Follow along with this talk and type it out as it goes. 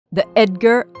The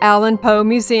Edgar Allan Poe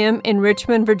Museum in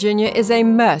Richmond, Virginia is a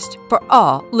must for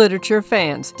all literature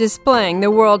fans, displaying the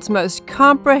world's most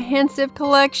comprehensive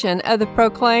collection of the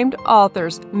proclaimed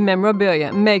author's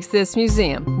memorabilia makes this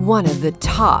museum one of the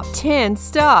top 10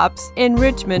 stops in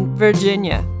Richmond,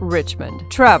 Virginia. Richmond.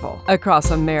 Travel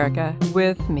across America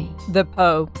with me. The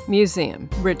Poe Museum,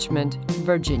 Richmond,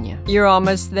 Virginia. You're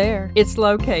almost there. It's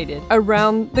located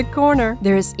around the corner.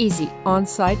 There is easy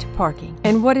on-site parking.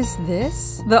 And what is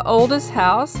this? The oldest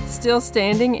house still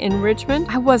standing in Richmond?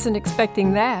 I wasn't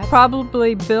expecting that.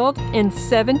 Probably built in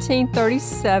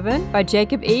 1737 by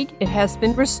Jacob Eage, it has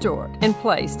been restored and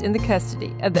placed in the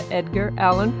custody of the Edgar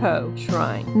Allan Poe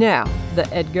Shrine. Now, the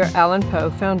Edgar Allan Poe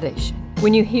Foundation.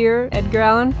 When you hear Edgar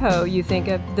Allan Poe, you think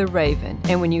of the Raven.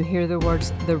 And when you hear the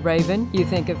words the Raven, you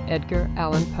think of Edgar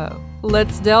Allan Poe.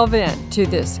 Let's delve into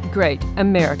this great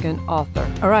American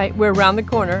author. All right, we're around the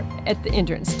corner at the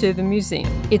entrance to the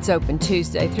museum. It's open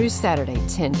Tuesday through Saturday,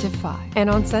 10 to 5. And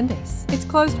on Sundays. It's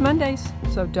closed Mondays,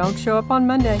 so don't show up on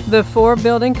Monday. The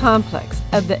four-building complex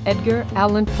of the Edgar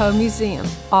Allan Poe Museum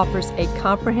offers a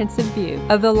comprehensive view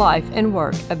of the life and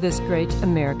work of this great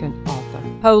American author.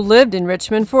 Poe lived in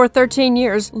Richmond for 13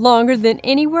 years, longer than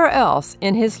anywhere else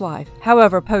in his life.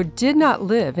 However, Poe did not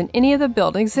live in any of the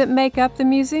buildings that make up the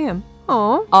museum.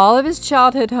 All of his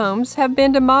childhood homes have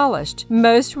been demolished.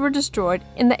 Most were destroyed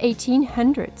in the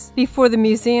 1800s, before the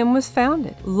museum was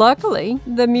founded. Luckily,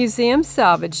 the museum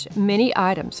salvaged many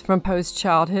items from Poe's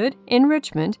childhood in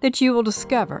Richmond that you will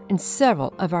discover in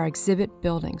several of our exhibit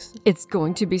buildings. It's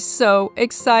going to be so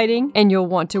exciting, and you'll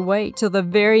want to wait till the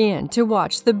very end to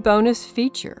watch the bonus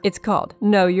feature. It's called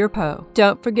Know Your Poe.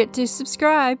 Don't forget to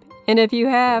subscribe, and if you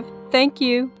have, thank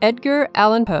you. Edgar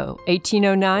Allan Poe,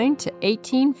 1809 to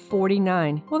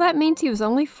 1849. Well, that means he was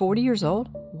only 40 years old.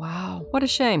 Wow, what a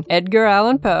shame. Edgar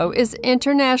Allan Poe is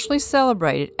internationally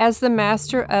celebrated as the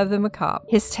master of the macabre.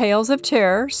 His tales of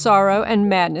terror, sorrow, and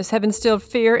madness have instilled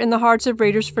fear in the hearts of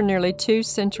readers for nearly 2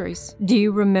 centuries. Do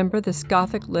you remember this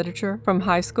Gothic literature from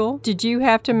high school? Did you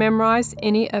have to memorize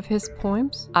any of his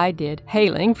poems? I did.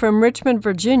 Hailing from Richmond,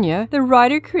 Virginia, the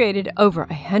writer created over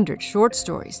 100 short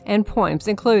stories and poems,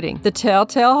 including The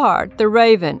Telltale Heart, The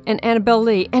Raven, and Annabel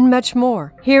Lee, and much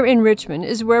more. Here in Richmond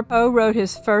is where Poe wrote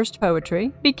his first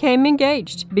poetry, became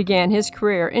engaged, began his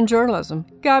career in journalism,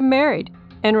 got married,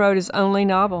 and wrote his only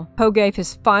novel. Poe gave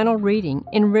his final reading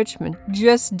in Richmond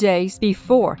just days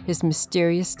before his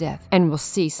mysterious death, and we'll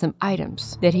see some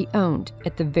items that he owned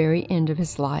at the very end of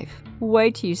his life.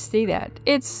 Wait till you see that.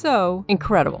 It's so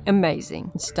incredible, amazing,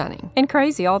 and stunning, and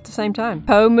crazy all at the same time.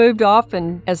 Poe moved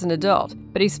often as an adult,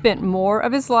 but he spent more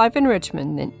of his life in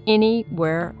Richmond than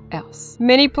anywhere else.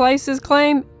 Many places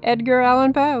claim Edgar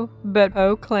Allan Poe, but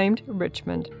Poe claimed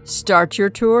Richmond. Start your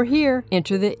tour here.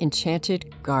 Enter the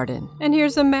Enchanted Garden. And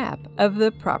here's a map of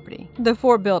the property. The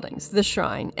 4 buildings, the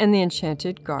shrine, and the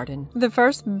Enchanted Garden. The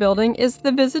first building is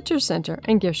the Visitor Center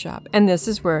and Gift Shop, and this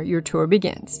is where your tour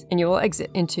begins. And you will exit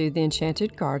into the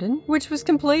Enchanted Garden, which was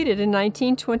completed in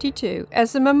 1922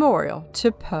 as a memorial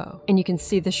to Poe. And you can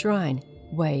see the shrine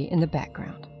way in the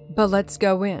background. But let's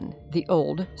go in. The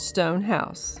old stone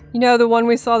house. You know, the one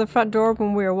we saw the front door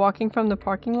when we were walking from the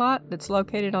parking lot that's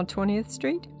located on 20th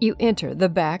Street? You enter the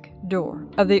back door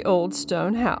of the old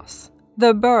stone house.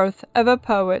 The birth of a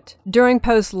poet. During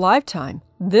Poe's lifetime,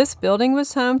 this building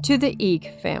was home to the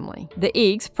Eage family. The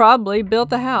Eages probably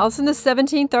built the house in the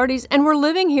 1730s and were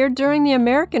living here during the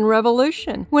American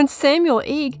Revolution, when Samuel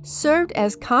Eage served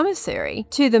as commissary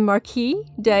to the Marquis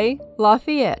de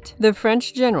Lafayette, the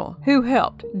French general who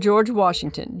helped George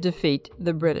Washington defeat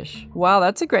the British. Wow,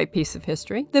 that's a great piece of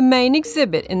history. The main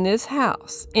exhibit in this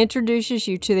house introduces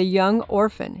you to the young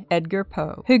orphan Edgar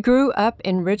Poe, who grew up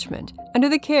in Richmond under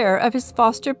the care of his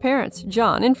foster parents,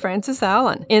 John and Frances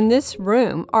Allan. In this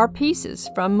room are pieces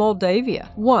from Moldavia,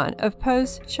 one of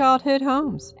Poe's childhood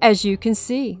homes. As you can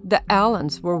see, the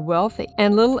Allans were wealthy,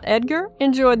 and little Edgar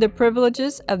enjoyed the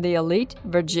privileges of the elite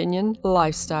Virginian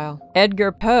lifestyle.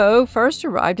 Edgar Poe first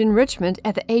arrived in Richmond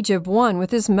at the age of 1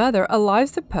 with his mother,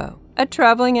 Eliza Poe, a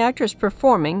traveling actress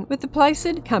performing with the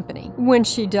Placid Company. When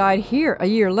she died here a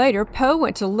year later, Poe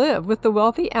went to live with the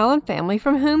wealthy Allan family,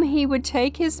 from whom he would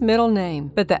take his middle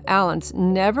name. But the Allans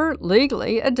never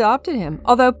legally adopted him,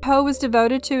 although Poe was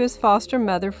devoted to his foster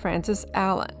mother, Frances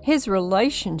Allan. His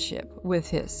relationship with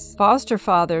his foster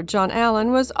father, John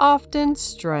Allan, was often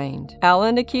strained.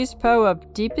 Allan accused Poe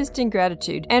of deepest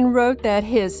ingratitude and wrote that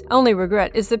his only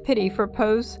regret is the pity for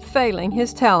Poe's failing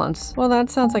his talents. Well, that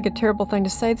sounds like a terrible thing to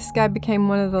say. This guy became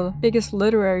one of the biggest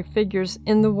literary figures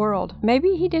in the world.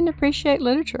 Maybe he didn't appreciate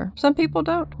literature. Some people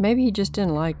don't. Maybe he just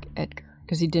didn't like Edgar.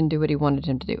 because he didn't do what he wanted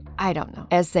him to do. I don't know.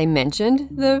 As they mentioned,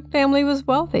 the family was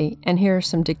wealthy, and here are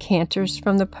some decanters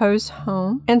from the Poe's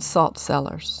home, and salt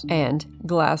cellars, and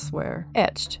glassware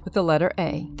etched with the letter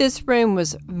A. This room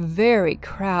was very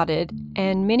crowded,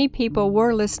 and many people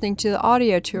were listening to the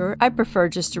audio tour. I prefer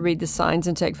just to read the signs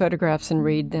and take photographs and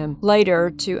read them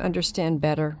later to understand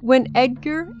better. When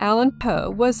Edgar Allan Poe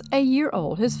was a year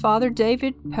old, his father,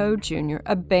 David Poe Jr.,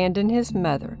 abandoned his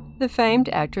mother, the famed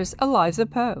actress Eliza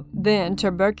Poe. Then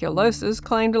tuberculosis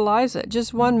claimed Eliza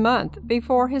just 1 month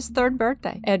before his 3rd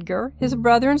birthday. Edgar, his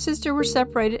brother and sister were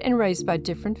separated and raised by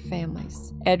different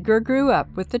families. Edgar grew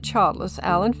up with the childless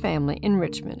Allan family in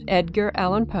Richmond. Edgar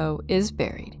Allan Poe is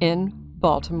buried in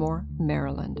Baltimore,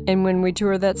 Maryland. And when we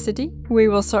tour that city, we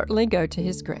will certainly go to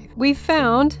his grave. We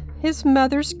found his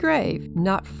mother's grave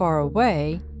not far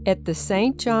away at the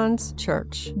St. John's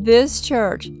Church. This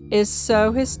church is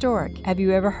so historic. Have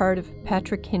you ever heard of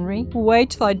Patrick Henry?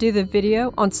 Wait till I do the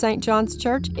video on St. John's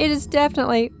Church. It is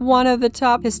definitely one of the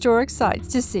top historic sites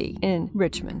to see in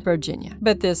Richmond, Virginia.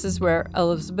 But this is where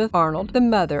Elizabeth Arnold, the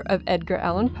mother of Edgar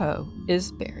Allan Poe,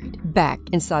 is buried, back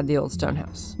inside the old stone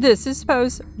house. This is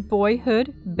Poe's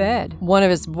boyhood bed. One of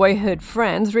his boyhood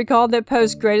friends recalled that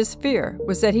Poe's greatest fear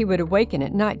was that he would awaken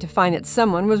at night to find that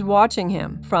someone was watching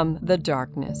him from the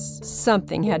darkness.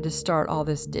 Something had to start all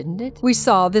this, didn't it? We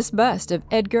saw this bust of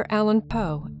Edgar Allan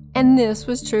Poe, and this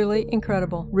was truly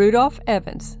incredible. Rudolph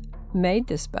Evans made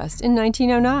this bust in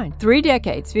 1909, 3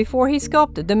 decades before he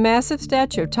sculpted the massive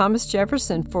statue of Thomas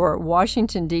Jefferson for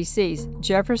Washington, D.C.'s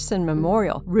Jefferson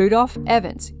Memorial. Rudolph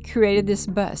Evans created this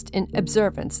bust in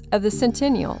observance of the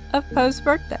centennial of Poe's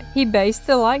birthday. He based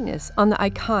the likeness on the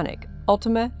iconic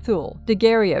Ultima Thule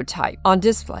daguerreotype on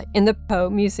display in the Poe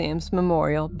Museum's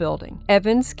Memorial Building.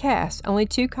 Evans cast only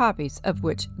 2 copies, of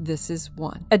which this is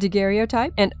one. A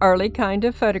daguerreotype, an early kind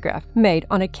of photograph made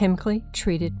on a chemically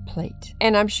treated plate.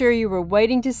 And I'm sure you were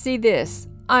waiting to see this.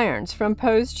 Irons from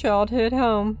Poe's childhood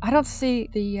home. I don't see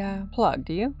the plug,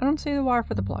 do you? I don't see the wire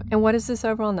for the plug. And what is this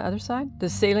over on the other side? The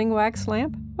sealing wax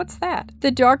lamp? What's that?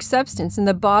 The dark substance in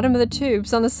the bottom of the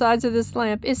tubes on the sides of this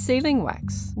lamp is sealing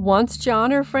wax. Once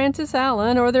John or Francis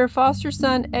Allan or their foster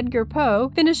son Edgar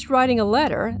Poe finished writing a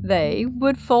letter, they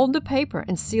would fold the paper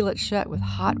and seal it shut with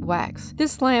hot wax.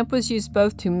 This lamp was used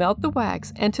both to melt the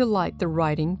wax and to light the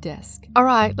writing desk. All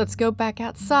right, let's go back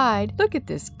outside. Look at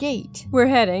this gate. We're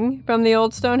heading from the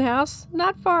old stone house,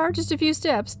 not far, just a few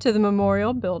steps, to the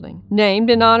Memorial Building. Named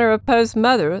in honor of Poe's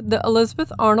mother, the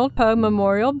Elizabeth Arnold Poe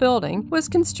Memorial Building was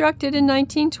constructed in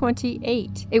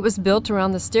 1928. It was built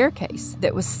around the staircase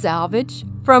that was salvaged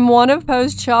from one of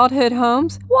Poe's childhood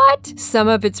homes. What? Some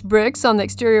of its bricks on the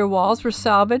exterior walls were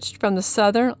salvaged from the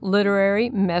Southern Literary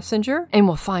Messenger, and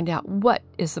we'll find out what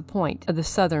is the point of the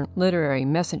Southern Literary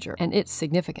Messenger and its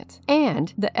significance.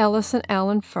 And the Ellis &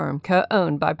 Allan firm,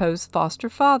 co-owned by Poe's foster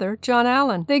father, John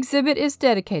Allan. The exhibit is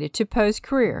dedicated to Poe's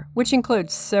career, which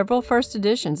includes several first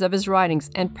editions of his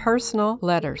writings and personal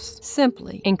letters.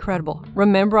 Simply incredible.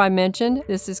 Remember I mentioned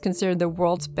this is considered the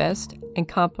world's best and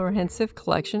comprehensive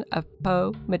collection of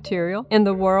Poe material in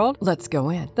the world? Let's go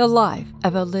in. The Life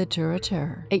of a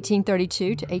Literature,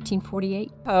 1832 to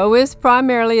 1848. Poe is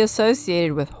primarily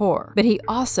associated with horror, but he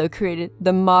also created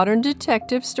the modern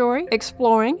detective story,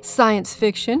 exploring science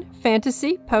fiction,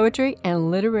 fantasy, poetry,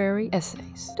 and literary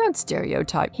essays. Don't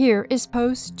stereotype. Here is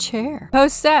Poe's chair. Poe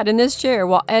sat in this chair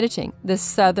while editing the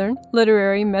Southern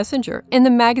Literary Messenger in the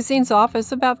magazine's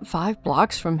office about 5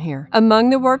 blocks from here. Among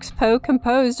the works Poe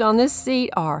composed on this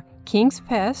seat are King's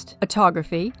Pest,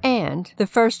 Autography, and the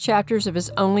first chapters of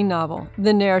his only novel,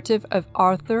 The Narrative of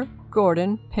Arthur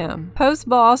Gordon Pym. Poe's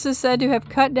boss is said to have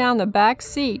cut down the back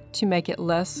seat to make it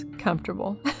less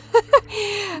comfortable.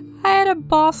 I had a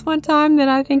boss one time that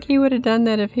I think he would have done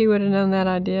that if he would have known that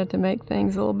idea, to make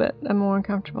things a little bit more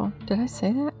uncomfortable. Did I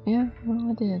say that? Yeah, well,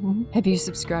 I did. Have you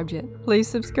subscribed yet? Please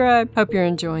subscribe. Hope you're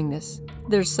enjoying this.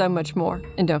 There's so much more.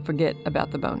 And don't forget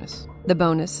about the bonus. The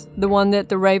bonus, the one that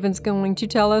the Raven's going to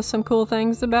tell us some cool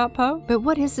things about Poe. But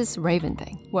what is this Raven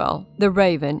thing? Well, The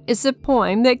Raven is a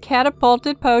poem that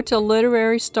catapulted Poe to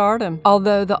literary stardom,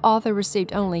 although the author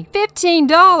received only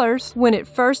 $15 when it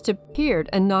first appeared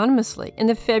anonymously in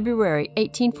the February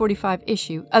 1845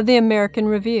 issue of the American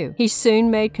Review. He soon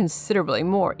made considerably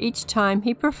more each time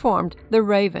he performed The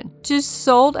Raven to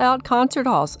sold-out concert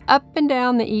halls up and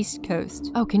down the East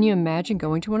Coast. Oh, can you imagine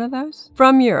going to one of those?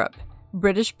 From Europe,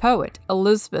 British poet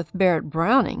Elizabeth Barrett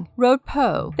Browning wrote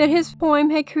Poe that his poem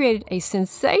had created a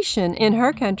sensation in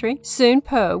her country. Soon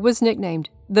Poe was nicknamed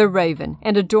The Raven,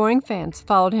 and adoring fans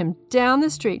followed him down the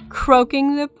street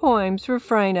croaking the poem's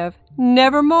refrain of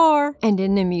nevermore. And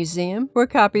in the museum were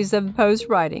copies of Poe's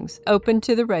writings, open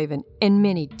to the raven, in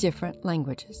many different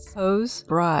languages. Poe's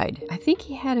bride. I think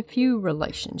he had a few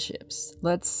relationships.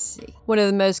 Let's see. One of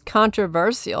the most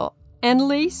controversial and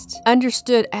least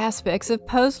understood aspects of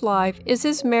Poe's life is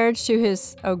his marriage to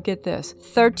his, oh get this,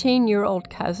 13-year-old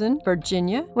cousin,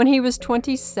 Virginia, when he was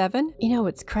 27. You know,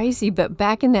 it's crazy, but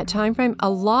back in that time frame, a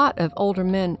lot of older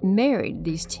men married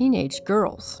these teenage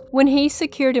girls. When he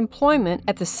secured employment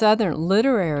at the Southern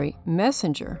Literary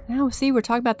Messenger, now see, we're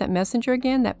talking about that Messenger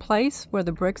again, that place where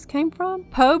the bricks came from.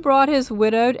 Poe brought his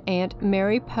widowed Aunt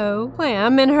Mary Poe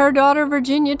Clam and her daughter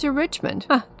Virginia to Richmond.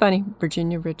 Funny,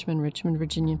 Virginia, Richmond,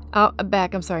 Virginia.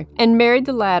 And married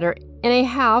the latter in a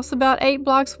house about 8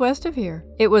 blocks west of here.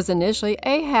 It was initially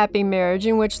a happy marriage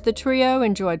in which the trio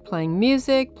enjoyed playing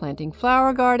music, planting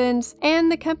flower gardens,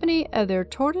 and the company of their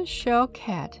tortoise-shell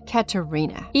cat,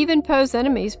 Katerina. Even Poe's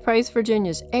enemies praised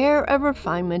Virginia's air of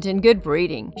refinement and good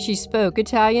breeding. She spoke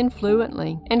Italian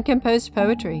fluently and composed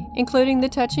poetry, including the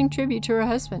touching tribute to her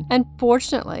husband.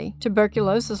 Unfortunately,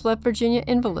 tuberculosis left Virginia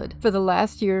invalid for the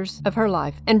last years of her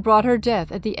life and brought her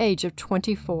death at the age of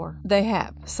 24. They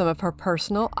have some of her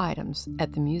personal items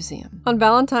at the museum. On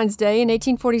Valentine's Day in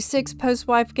 1846, Poe's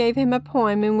wife gave him a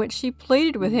poem in which she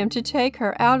pleaded with him to take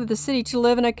her out of the city to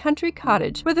live in a country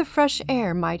cottage where the fresh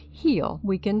air might heal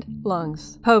weakened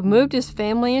lungs. Poe moved his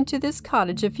family into this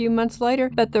cottage a few months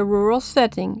later, but the rural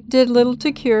setting did little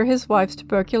to cure his wife's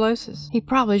tuberculosis. He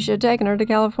probably should have taken her to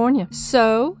California.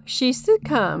 So she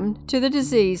succumbed to the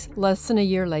disease less than a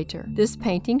year later. This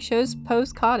painting shows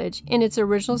Poe's cottage in its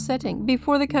original setting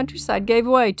before the countryside gave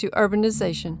way to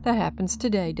urbanization. That happens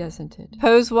today, doesn't it?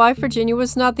 Poe's wife Virginia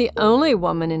was not the only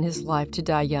woman in his life to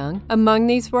die young. Among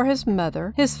these were his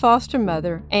mother, his foster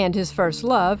mother, and his first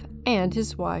love, and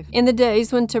his wife. In the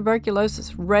days when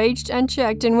tuberculosis raged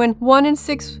unchecked and when 1 in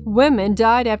 6 women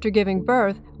died after giving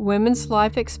birth, women's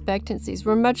life expectancies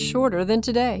were much shorter than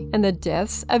today, and the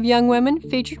deaths of young women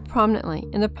featured prominently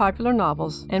in the popular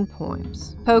novels and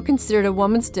poems. Poe considered a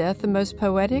woman's death the most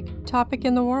poetic topic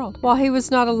in the world. While he was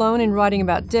not alone in writing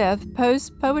about death, Poe's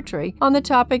poetry on the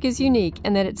topic is unique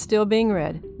in that it's still being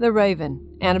read. The Raven,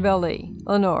 Annabel Lee,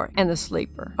 Lenore, and The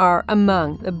Sleeper are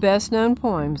among the best-known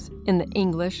poems in the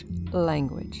English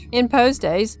language. In Poe's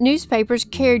days, newspapers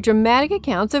carried dramatic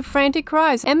accounts of frantic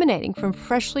cries emanating from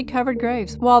freshly covered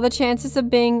graves, while the chances of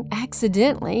being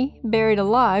accidentally buried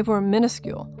alive were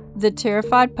minuscule. The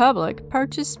terrified public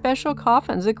purchased special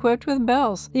coffins equipped with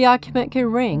bells the occupant could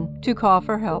ring to call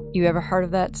for help. You ever heard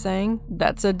of that saying?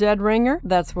 That's a dead ringer?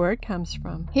 That's where it comes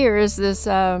from. Here is this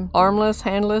armless,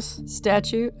 handless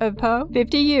statue of Poe.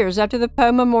 50 years after the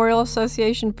Poe Memorial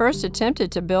Association first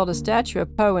attempted to build a statue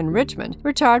of Poe in Richmond,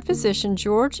 retired physician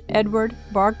George Edward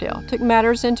Barkdale took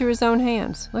matters into his own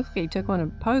hands. Looks like he took one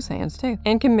of Poe's hands too,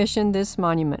 and commissioned this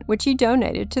monument, which he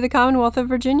donated to the Commonwealth of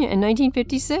Virginia in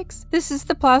 1956. This is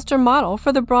the plaster model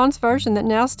for the bronze version that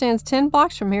now stands 10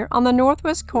 blocks from here on the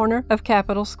northwest corner of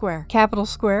Capitol Square. Capitol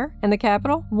Square and the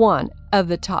Capitol, one of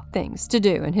the top things to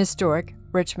do in historic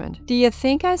Richmond. Do you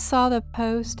think I saw the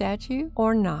Poe statue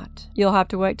or not? You'll have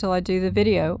to wait till I do the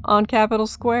video on Capitol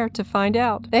Square to find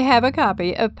out. They have a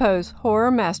copy of Poe's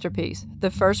horror masterpiece,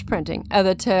 the first printing of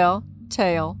the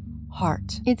Telltale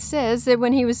Heart. It says that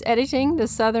when he was editing the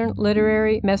Southern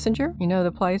Literary Messenger, you know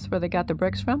the place where they got the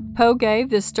bricks from, Poe gave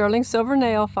this sterling silver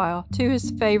nail file to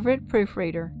his favorite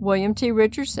proofreader, William T.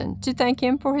 Richardson, to thank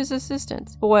him for his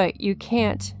assistance. Boy, you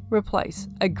can't replace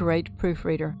a great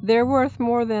proofreader. They're worth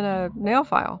more than a nail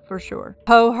file, for sure.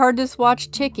 Poe heard this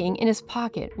watch ticking in his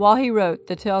pocket while he wrote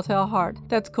The Telltale Heart.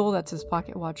 That's cool, that's his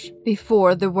pocket watch.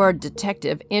 Before the word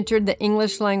detective entered the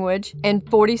English language, and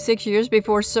 46 years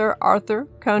before Sir Arthur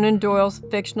Conan Doyle's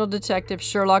fictional detective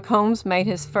Sherlock Holmes made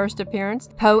his first appearance,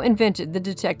 Poe invented the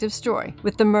detective story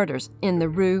with the murders in the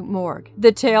Rue Morgue.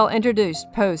 The tale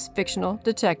introduced Poe's fictional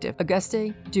detective,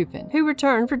 Auguste Dupin, who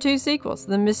returned for 2 sequels,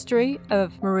 The Mystery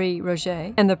of Marie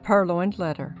Roget and The Purloined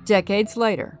Letter. Decades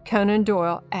later, Conan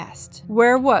Doyle asked,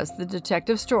 where was the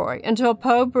detective story, until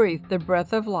Poe breathed the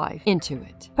breath of life into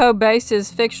it. Poe based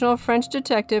his fictional French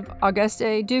detective,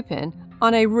 Auguste Dupin,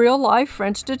 on a real-life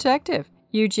French detective,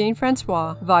 Eugene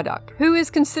Francois Vidocq, who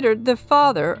is considered the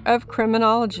father of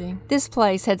criminology. This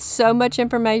place had so much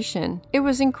information. It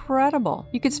was incredible.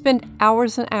 You could spend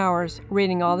hours and hours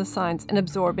reading all the signs and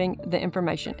absorbing the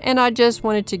information. And I just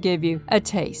wanted to give you a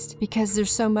taste because there's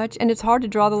so much and it's hard to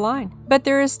draw the line. But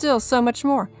there is still so much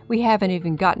more. We haven't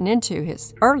even gotten into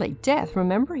his early death.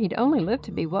 Remember, he'd only lived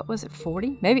to be,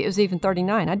 40? Maybe it was even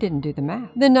 39. I didn't do the math.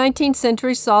 The 19th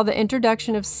century saw the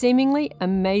introduction of seemingly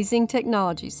amazing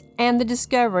technologies and the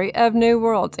discovery of new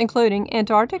worlds, including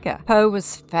Antarctica. Poe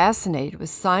was fascinated with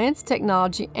science,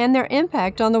 technology, and their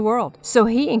impact on the world, so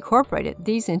he incorporated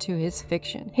these into his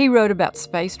fiction. He wrote about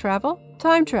space travel,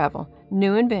 time travel,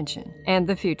 new invention, and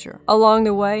the future. Along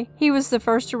the way, he was the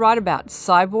first to write about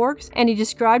cyborgs, and he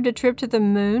described a trip to the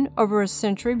moon over a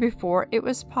century before it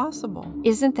was possible.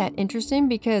 Isn't that interesting?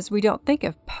 Because we don't think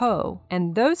of Poe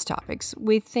and those topics.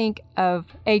 We think of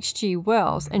H.G.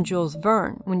 Wells and Jules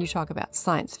Verne when you talk about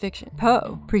science fiction.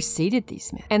 Poe preceded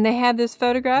these men. And they have this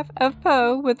photograph of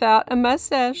Poe without a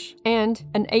mustache and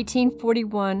an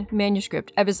 1841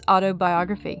 manuscript of his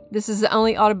autobiography. This is the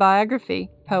only autobiography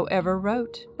Poe ever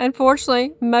wrote.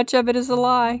 Unfortunately, much of it is a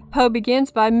lie. Poe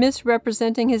begins by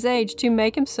misrepresenting his age to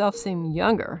make himself seem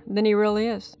younger than he really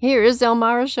is. Here is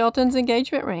Elmira Shelton's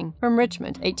engagement ring from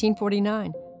Richmond,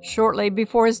 1849. Shortly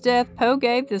before his death, Poe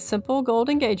gave this simple gold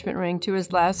engagement ring to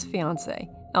his last fiancée,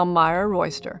 Elmira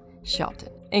Royster Shelton.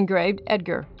 Engraved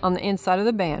Edgar on the inside of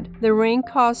the band. The ring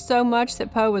cost so much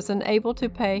that Poe was unable to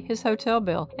pay his hotel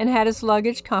bill and had his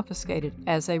luggage confiscated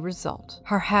as a result.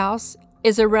 Her house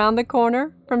is around the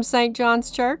corner from St.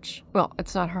 John's Church. Well,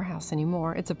 it's not her house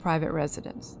anymore. It's a private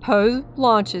residence. Poe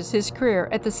launches his career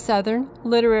at the Southern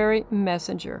Literary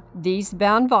Messenger. These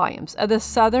bound volumes of the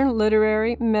Southern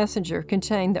Literary Messenger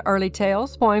contain the early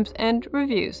tales, poems, and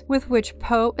reviews with which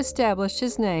Poe established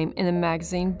his name in the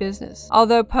magazine business.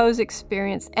 Although Poe's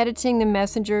experience editing the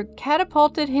Messenger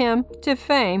catapulted him to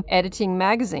fame editing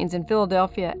magazines in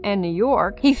Philadelphia and New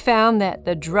York, he found that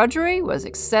the drudgery was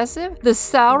excessive, the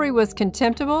salary was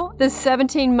contemptible, the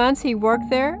 17 months he worked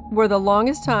there were the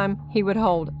longest time he would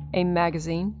hold a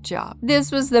magazine job.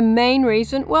 This was the main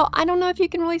reason. Well, I don't know if you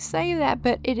can really say that,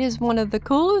 but it is one of the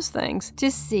coolest things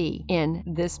to see in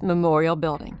this memorial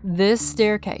building. This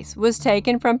staircase was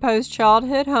taken from Poe's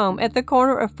childhood home at the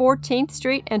corner of 14th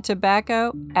Street and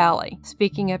Tobacco Alley.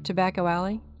 Speaking of Tobacco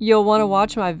Alley, you'll want to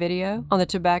watch my video on the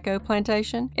tobacco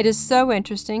plantation. It is so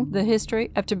interesting, the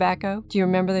history of tobacco. Do you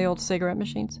remember the old cigarette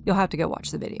machines? You'll have to go watch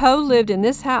the video. Poe lived in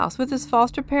this house with his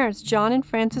foster parents, John and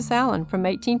Frances Allan, from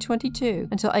 1822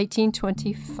 until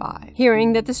 1825.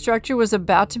 Hearing that the structure was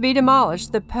about to be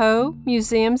demolished, the Poe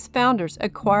Museum's founders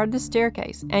acquired the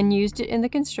staircase and used it in the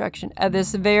construction of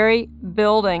this very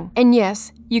building. And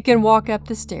yes, you can walk up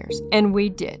the stairs, and we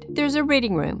did. There's a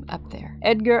reading room up there.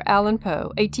 Edgar Allan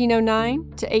Poe, 1809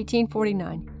 to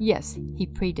 1849. Yes, he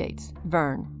predates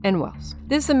Verne and Wells.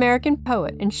 This American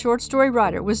poet and short story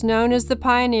writer was known as the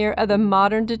pioneer of the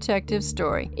modern detective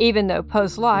story. Even though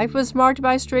Poe's life was marked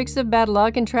by streaks of bad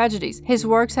luck and tragedies, his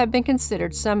works have been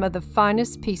considered some of the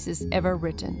finest pieces ever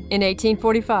written. In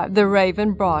 1845, The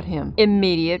Raven brought him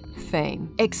immediate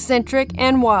fame. Eccentric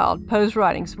and wild, Poe's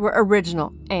writings were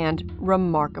original and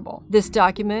remarkable. This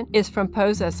document is from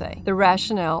Poe's essay, The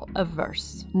Rationale of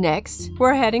Verse. Next,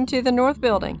 we're heading to the North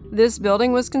Building. This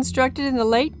building was constructed in the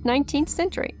late 19th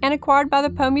century and acquired by the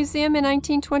Poe Museum in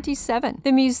 1927.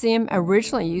 The museum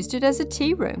originally used it as a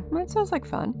tea room. That sounds like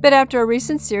fun. But after a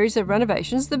recent series of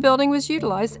renovations, the building was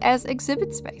utilized as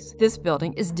exhibit space. This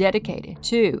building is dedicated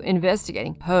to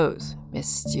investigating Poe's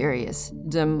mysterious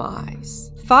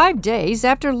demise. 5 days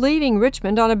after leaving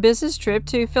Richmond on a business trip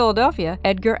to Philadelphia,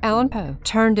 Edgar Allan Poe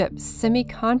turned up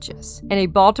semi-conscious in a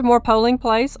Baltimore polling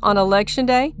place on Election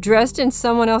Day, dressed in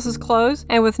someone else's clothes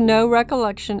and with no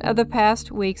recollection of the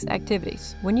past week's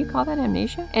activities. Wouldn't you call that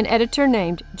amnesia? An editor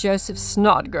named Joseph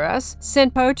Snodgrass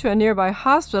sent Poe to a nearby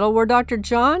hospital where Dr.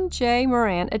 John J.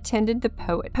 Moran attended the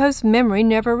poet. Poe's memory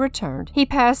never returned. He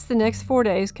passed the next 4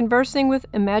 days conversing with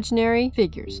imaginary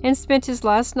figures and spent his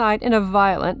last night in a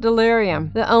violent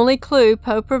delirium. The only clue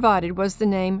Poe provided was the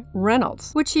name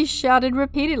Reynolds, which he shouted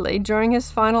repeatedly during his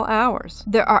final hours.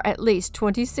 There are at least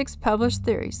 26 published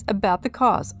theories about the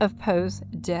cause of Poe's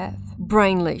death.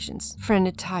 Brain lesions,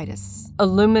 phrenitis,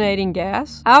 illuminating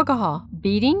gas, alcohol,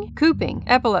 beating, cooping,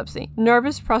 epilepsy,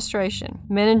 nervous prostration,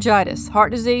 meningitis,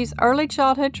 heart disease, early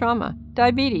childhood trauma,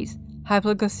 diabetes,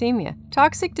 hypoglycemia,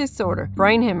 toxic disorder,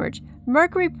 brain hemorrhage,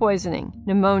 mercury poisoning,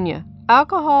 pneumonia,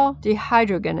 alcohol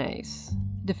dehydrogenase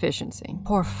deficiency,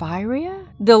 porphyria,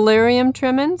 delirium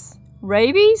tremens,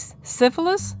 rabies,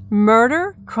 syphilis,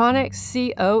 murder, chronic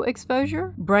CO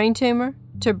exposure, brain tumor,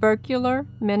 tubercular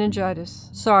meningitis.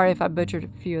 Sorry if I butchered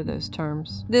a few of those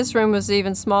terms. This room was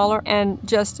even smaller and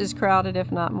just as crowded,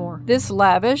 if not more. This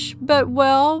lavish but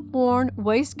well-worn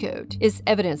waistcoat is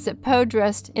evidence that Poe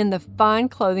dressed in the fine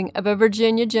clothing of a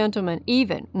Virginia gentleman,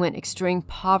 even when extreme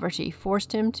poverty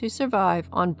forced him to survive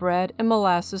on bread and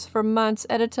molasses for months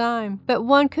at a time. But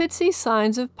one could see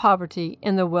signs of poverty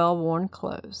in the well-worn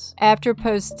clothes. After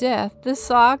Poe's death, the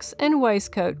socks and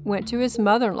waistcoat went to his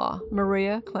mother-in-law,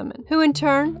 Maria Clement, who in turn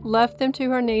return, left them to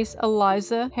her niece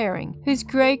Eliza Herring, whose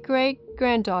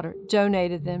great-great-granddaughter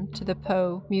donated them to the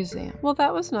Poe Museum. Well,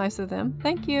 that was nice of them.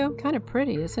 Thank you. Kind of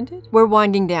pretty, isn't it? We're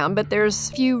winding down, but there's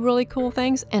a few really cool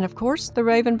things, and of course, the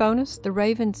Raven bonus, the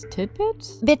Raven's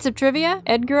tidbits. Bits of trivia: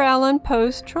 Edgar Allan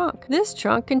Poe's trunk. This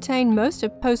trunk contained most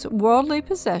of Poe's worldly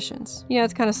possessions. You know,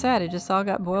 it's kind of sad. It just all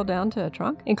got boiled down to a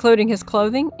trunk, including his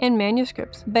clothing and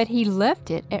manuscripts. But he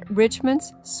left it at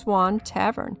Richmond's Swan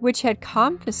Tavern, which had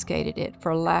confiscated it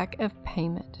for lack of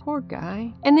payment. Poor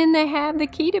guy. And then they have the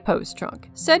key to Poe's trunk,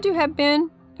 said to have been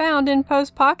found in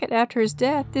Poe's pocket after his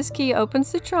death. This key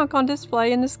opens the trunk on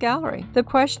display in this gallery. The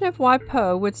question of why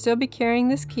Poe would still be carrying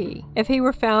this key if he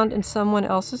were found in someone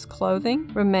else's clothing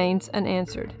remains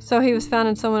unanswered. So he was found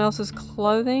in someone else's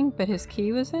clothing, but his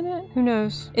key was in it? Who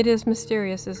knows? It is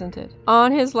mysterious, isn't it?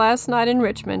 On his last night in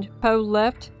Richmond, Poe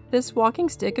left this walking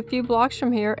stick a few blocks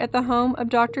from here at the home of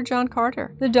Dr. John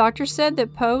Carter. The doctor said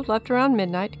that Poe left around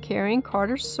midnight carrying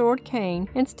Carter's sword cane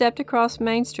and stepped across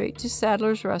Main Street to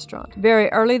Sadler's Restaurant. Very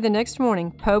early the next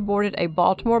morning, Poe boarded a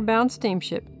Baltimore-bound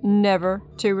steamship, never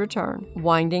to return.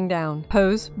 Winding down.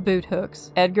 Poe's boot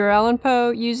hooks. Edgar Allan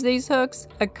Poe used these hooks,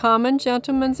 a common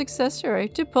gentleman's accessory,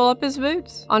 to pull up his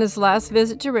boots. On his last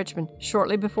visit to Richmond,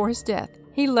 shortly before his death,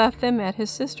 he left them at his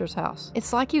sister's house.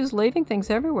 It's like he was leaving things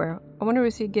everywhere. I wonder,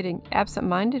 was he getting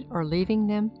absent-minded or leaving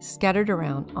them scattered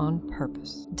around on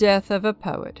purpose? Death of a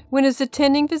poet. When his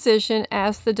attending physician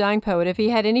asked the dying poet if he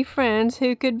had any friends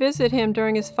who could visit him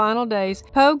during his final days,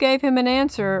 Poe gave him an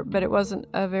answer, but it wasn't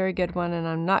a very good one, and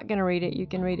I'm not going to read it. You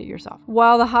can read it yourself.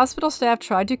 While the hospital staff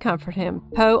tried to comfort him,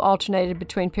 Poe alternated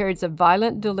between periods of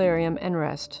violent delirium and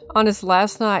rest. On his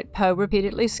last night, Poe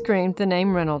repeatedly screamed the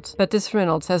name Reynolds, but this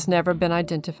Reynolds has never been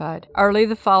identified. Early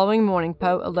the following morning,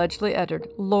 Poe allegedly uttered,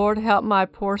 "Lord, help my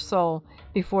poor soul,"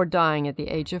 before dying at the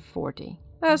age of 40.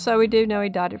 Oh, so we do know he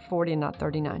died at 40 and not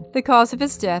 39. The cause of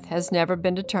his death has never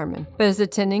been determined, but his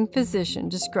attending physician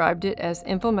described it as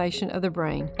inflammation of the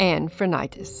brain and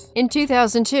phrenitis. In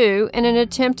 2002, in an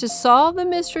attempt to solve the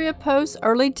mystery of Poe's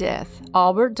early death,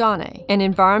 Albert Donne, an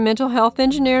environmental health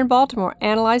engineer in Baltimore,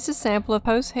 analyzed a sample of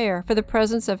Poe's hair for the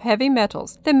presence of heavy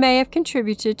metals that may have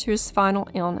contributed to his final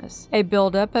illness. A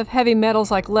buildup of heavy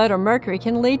metals like lead or mercury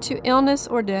can lead to illness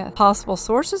or death. Possible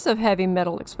sources of heavy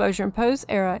metal exposure in Poe's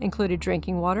era included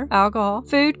drinking water, alcohol,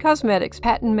 food, cosmetics,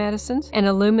 patent medicines, and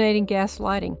illuminating gas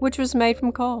lighting, which was made from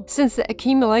coal. Since the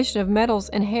accumulation of metals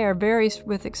in hair varies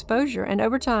with exposure, and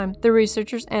over time, the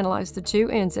researchers analyzed the two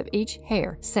ends of each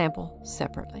hair sample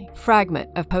separately. Fragment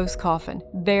of Poe's coffin.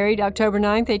 Buried October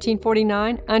 9,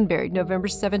 1849, unburied November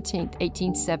 17,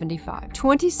 1875.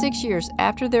 26 years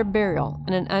after their burial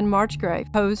in an unmarked grave,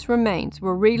 Poe's remains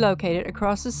were relocated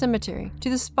across the cemetery to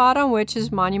the spot on which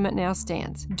his monument now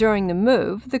stands. During the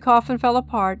move, the coffin fell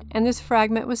apart and this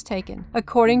fragment was taken.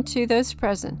 According to those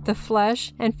present, the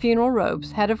flesh and funeral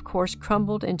robes had of course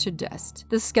crumbled into dust.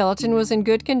 The skeleton was in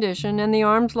good condition and the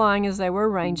arms lying as they were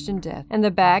arranged in death, and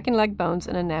the back and leg bones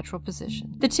in a natural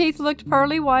position. The teeth looked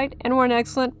pearly white and were in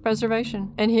excellent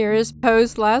preservation. And here is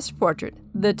Poe's last portrait,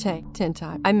 the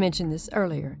tintype. I mentioned this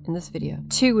earlier in this video.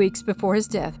 2 weeks before his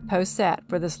death, Poe sat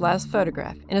for this last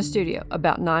photograph in a studio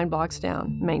about 9 blocks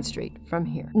down Main Street from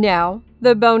here. Now,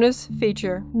 the bonus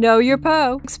feature. Know Your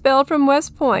Poe, expelled from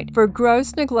West Point for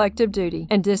gross neglect of duty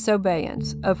and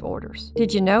disobeyance of orders.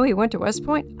 Did you know he went to West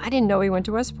Point? I didn't know he went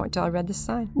to West Point till I read this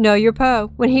sign. Know Your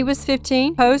Poe. When he was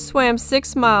 15, Poe swam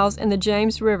 6 miles in the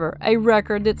James River, a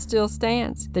record that still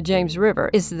stands. The James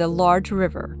River is the large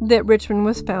river that Richmond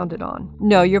was founded on.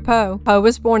 Know Your Poe. Poe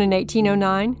was born in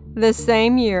 1809, the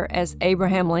same year as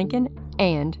Abraham Lincoln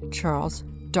and Charles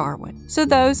Darwin. So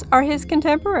those are his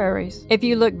contemporaries. If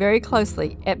you look very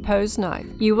closely at Poe's knife,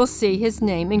 you will see his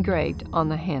name engraved on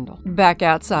the handle. Back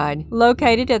outside,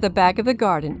 located at the back of the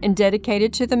garden and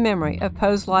dedicated to the memory of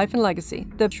Poe's life and legacy,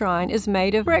 the shrine is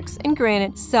made of bricks and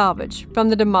granite salvaged from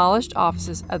the demolished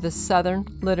offices of the Southern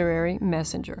Literary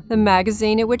Messenger, the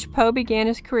magazine at which Poe began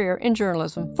his career in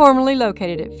journalism, formerly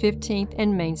located at 15th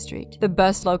and Main Street. The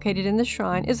bust located in the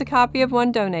shrine is a copy of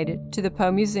one donated to the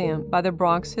Poe Museum by the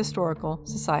Bronx Historical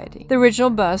Society. The original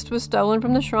bust was stolen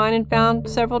from the shrine and found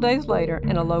several days later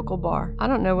in a local bar. I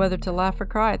don't know whether to laugh or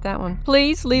cry at that one.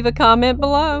 Please leave a comment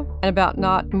below. And about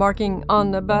not marking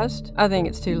on the bust, I think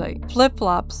it's too late.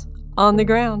 Flip-flops on the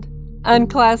ground.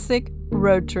 Unclassic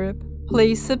road trip.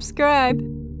 Please subscribe.